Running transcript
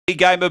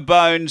Game of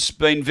Bones,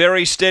 been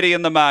very steady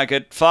in the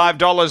market.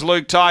 $5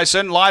 Luke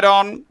Tyson, light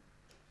on.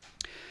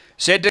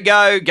 Set to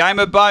go, Game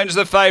of Bones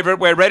the favourite,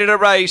 we're ready to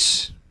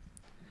race.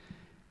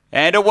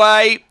 And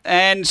away,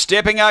 and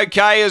stepping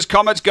okay as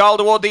Comet's Gold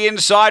toward the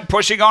inside,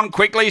 pushing on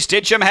quickly,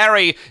 Stitchem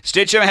Harry.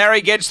 Stitchem Harry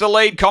gets the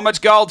lead, Comet's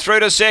Gold through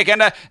to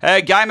second.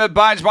 Game of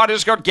Bones might have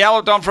just got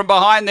galloped on from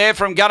behind there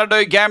from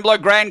Gonna-Do Gambler,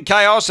 Grand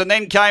Chaos, and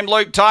then came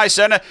Luke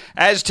Tyson.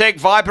 Aztec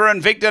Viper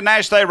and Victor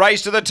Nash, they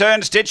raced to the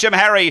turn. Stitchem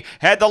Harry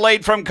had the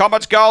lead from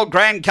Comet's Gold,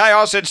 Grand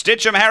Chaos, and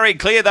Stitchem Harry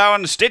clear though,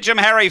 and Stitchem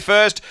Harry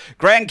first,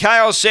 Grand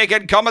Chaos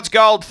second, Comet's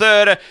Gold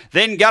third,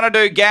 then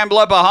Gonna-Do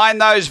Gambler,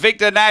 behind those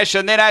Victor Nash,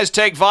 and then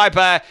Aztec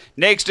Viper.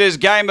 Next is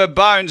Game of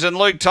Bones and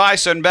Luke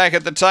Tyson back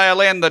at the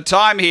tail end. The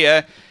time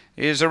here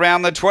is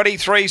around the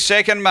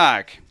 23-second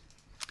mark.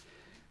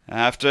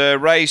 After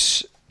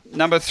race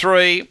number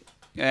 3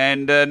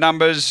 and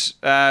numbers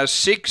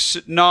 6,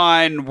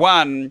 9,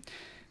 1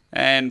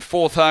 and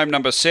fourth home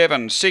number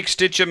 7. 6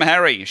 Stitchem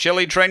Harry,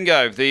 Shelley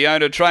Trengove, the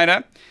owner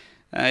trainer.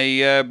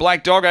 A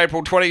black dog,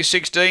 April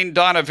 2016,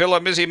 Dinah Villa,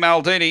 Mizzy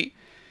Maldini.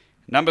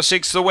 Number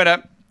 6 the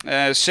winner.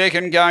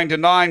 Second going to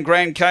 9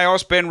 Grand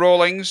Chaos, Ben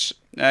Rawlings.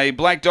 A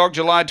black dog,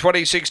 July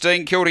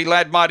 2016, Kilty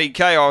Lad, Mighty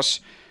Chaos.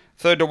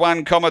 Third to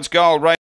 1 Comet's Gold.